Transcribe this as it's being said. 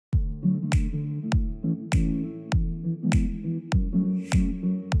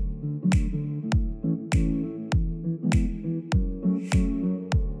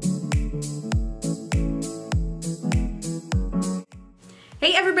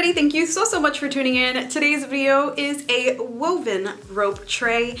everybody, thank you so much for tuning in. Today's video is a woven rope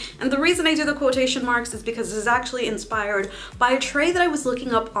tray, and the reason I do the quotation marks is because this is actually inspired by a tray that I was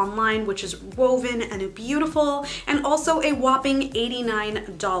looking up online, which is woven and beautiful, and also a whopping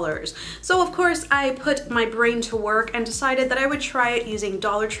 $89. So of course I put my brain to work and decided that I would try it using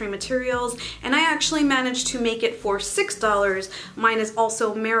Dollar Tree materials, and I actually managed to make it for $6. Mine is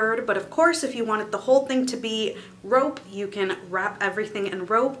also mirrored, but of course if you wanted the whole thing to be rope, you can wrap everything in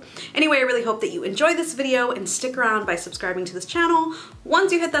rope. Anyway, I really hope that you enjoy this video and stick around by subscribing to this channel.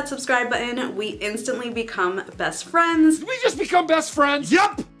 Once you hit that subscribe button, we instantly become best friends. We just become best friends?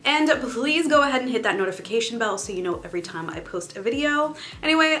 Yup! And please go ahead and hit that notification bell so you know every time I post a video.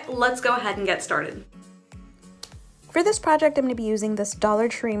 Anyway, let's go ahead and get started. For this project, I'm going to be using this Dollar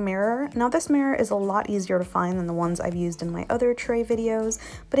Tree mirror. Now this mirror is a lot easier to find than the ones I've used in my other tray videos,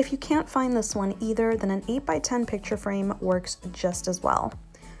 but if you can't find this one either, then an 8x10 picture frame works just as well.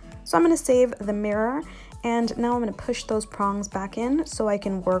 So I'm going to save the mirror, and now I'm going to push those prongs back in so I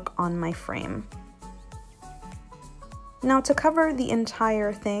can work on my frame. Now to cover the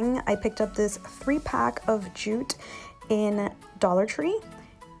entire thing, I picked up this 3-pack of jute in Dollar Tree.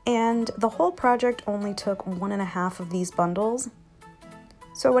 And the whole project only took 1.5 of these bundles.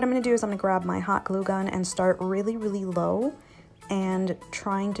 So what I'm going to do is I'm going to grab my hot glue gun and start really low and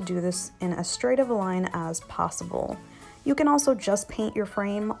trying to do this in as straight of a line as possible. You can also just paint your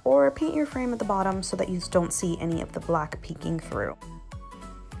frame or paint your frame at the bottom so that you don't see any of the black peeking through.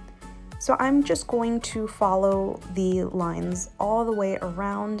 So I'm just going to follow the lines all the way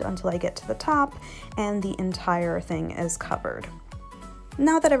around until I get to the top and the entire thing is covered.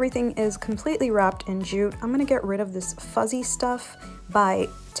 Now that everything is completely wrapped in jute, I'm going to get rid of this fuzzy stuff by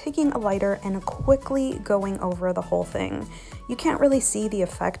taking a lighter and quickly going over the whole thing. You can't really see the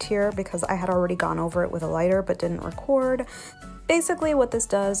effect here because I had already gone over it with a lighter but didn't record. Basically what this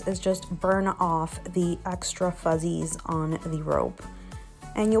does is just burn off the extra fuzzies on the rope.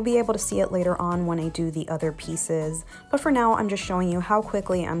 And you'll be able to see it later on when I do the other pieces, but for now I'm just showing you how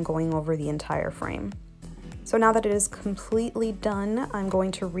quickly I'm going over the entire frame. So now that it is completely done, I'm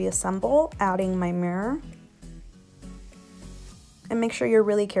going to reassemble, adding my mirror. And make sure you're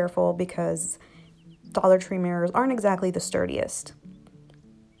really careful because Dollar Tree mirrors aren't exactly the sturdiest.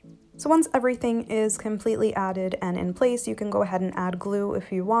 So once everything is completely added and in place, you can go ahead and add glue if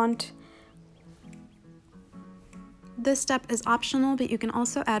you want. This step is optional, but you can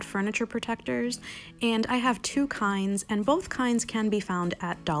also add furniture protectors, and I have 2 kinds, and both kinds can be found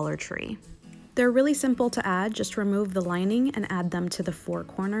at Dollar Tree. They're really simple to add, just remove the lining and add them to the 4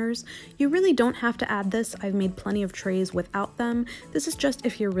 corners. You really don't have to add this, I've made plenty of trays without them. This is just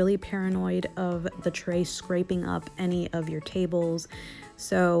if you're really paranoid of the tray scraping up any of your tables,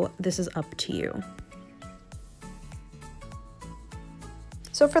 so this is up to you.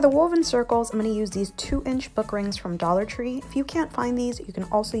 So for the woven circles, I'm going to use these 2-inch book rings from Dollar Tree. If you can't find these, you can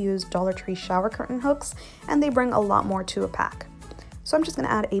also use Dollar Tree shower curtain hooks, and they bring a lot more to a pack. So I'm just going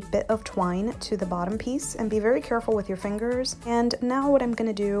to add a bit of twine to the bottom piece and be very careful with your fingers. And now what I'm going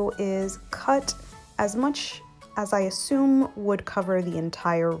to do is cut as much as I assume would cover the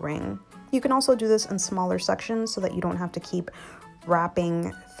entire ring. You can also do this in smaller sections so that you don't have to keep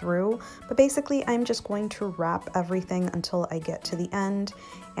wrapping through. But basically I'm just going to wrap everything until I get to the end.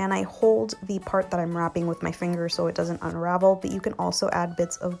 And I hold the part that I'm wrapping with my finger so it doesn't unravel, but you can also add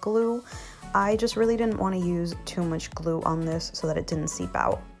bits of glue. I just really didn't want to use too much glue on this so that it didn't seep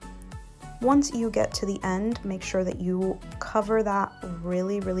out. Once you get to the end, make sure that you cover that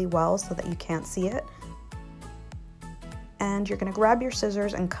really well so that you can't see it. And you're going to grab your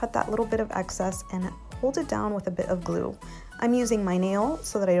scissors and cut that little bit of excess and hold it down with a bit of glue. I'm using my nail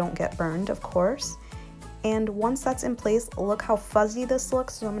so that I don't get burned, of course. And once that's in place, look how fuzzy this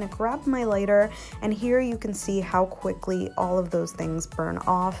looks. So I'm going to grab my lighter, and here you can see how quickly all of those things burn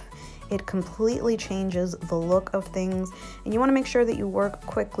off. It completely changes the look of things, and you want to make sure that you work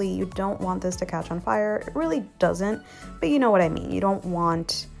quickly. You don't want this to catch on fire. It really doesn't, but you know what I mean. You don't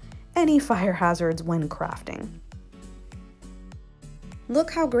want any fire hazards when crafting.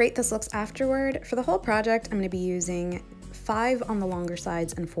 Look how great this looks afterward. For the whole project, I'm going to be using 5 on the longer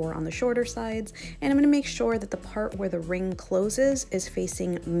sides and 4 on the shorter sides, and I'm going to make sure that the part where the ring closes is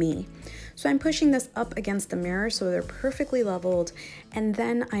facing me. So I'm pushing this up against the mirror so they're perfectly leveled, and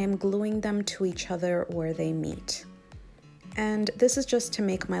then I am gluing them to each other where they meet. And this is just to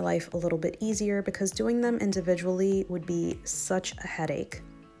make my life a little bit easier because doing them individually would be such a headache.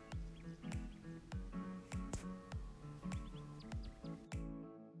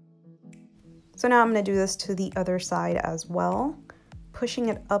 So now I'm going to do this to the other side as well, pushing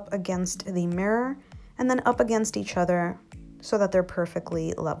it up against the mirror and then up against each other so that they're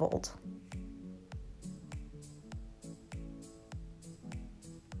perfectly leveled.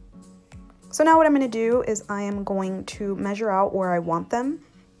 So now what I'm going to do is I am going to measure out where I want them.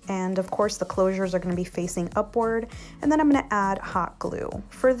 And of course the closures are going to be facing upward. And then I'm going to add hot glue.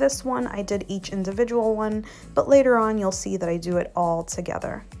 For this one, I did each individual one, but later on you'll see that I do it all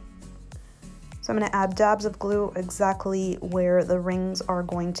together. So I'm going to add dabs of glue exactly where the rings are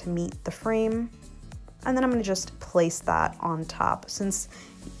going to meet the frame. And then I'm going to just place that on top. Since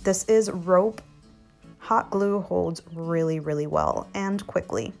this is rope, hot glue holds really, really well and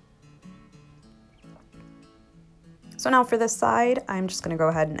quickly. So now for this side, I'm just gonna go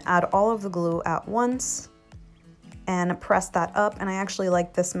ahead and add all of the glue at once and press that up. And I actually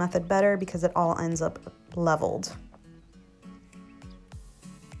like this method better because it all ends up leveled.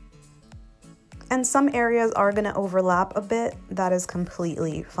 And some areas are gonna overlap a bit. That is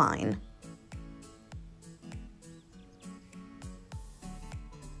completely fine.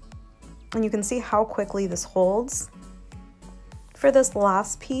 And you can see how quickly this holds. For this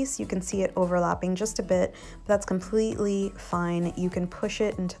last piece, you can see it overlapping just a bit, but that's completely fine. You can push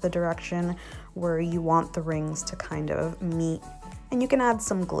it into the direction where you want the rings to kind of meet, and you can add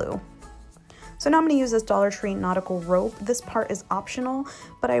some glue. So now I'm going to use this Dollar Tree nautical rope. This part is optional,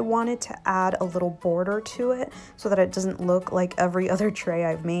 but I wanted to add a little border to it so that it doesn't look like every other tray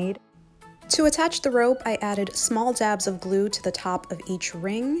I've made. To attach the rope, I added small dabs of glue to the top of each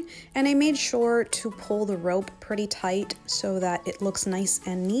ring, and I made sure to pull the rope pretty tight so that it looks nice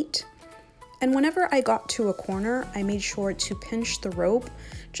and neat. And whenever I got to a corner, I made sure to pinch the rope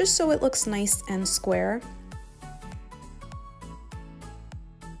just so it looks nice and square.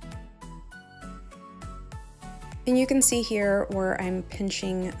 And you can see here where I'm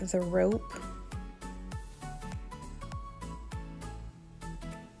pinching the rope.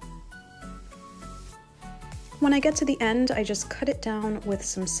 When I get to the end, I just cut it down with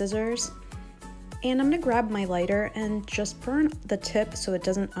some scissors, and I'm gonna grab my lighter and just burn the tip so it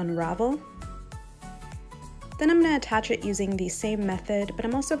doesn't unravel. Then I'm gonna attach it using the same method, but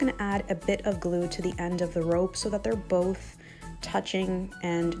I'm also gonna add a bit of glue to the end of the rope so that they're both touching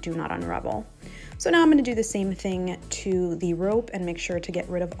and do not unravel. So now I'm gonna do the same thing to the rope and make sure to get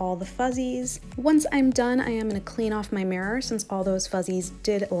rid of all the fuzzies. Once I'm done, I am gonna clean off my mirror since all those fuzzies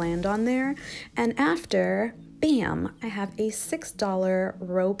did land on there. And after, bam, I have a $6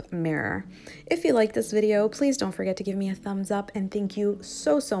 rope mirror. If you like this video, please don't forget to give me a thumbs up, and thank you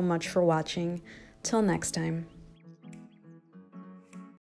so much for watching. Till next time.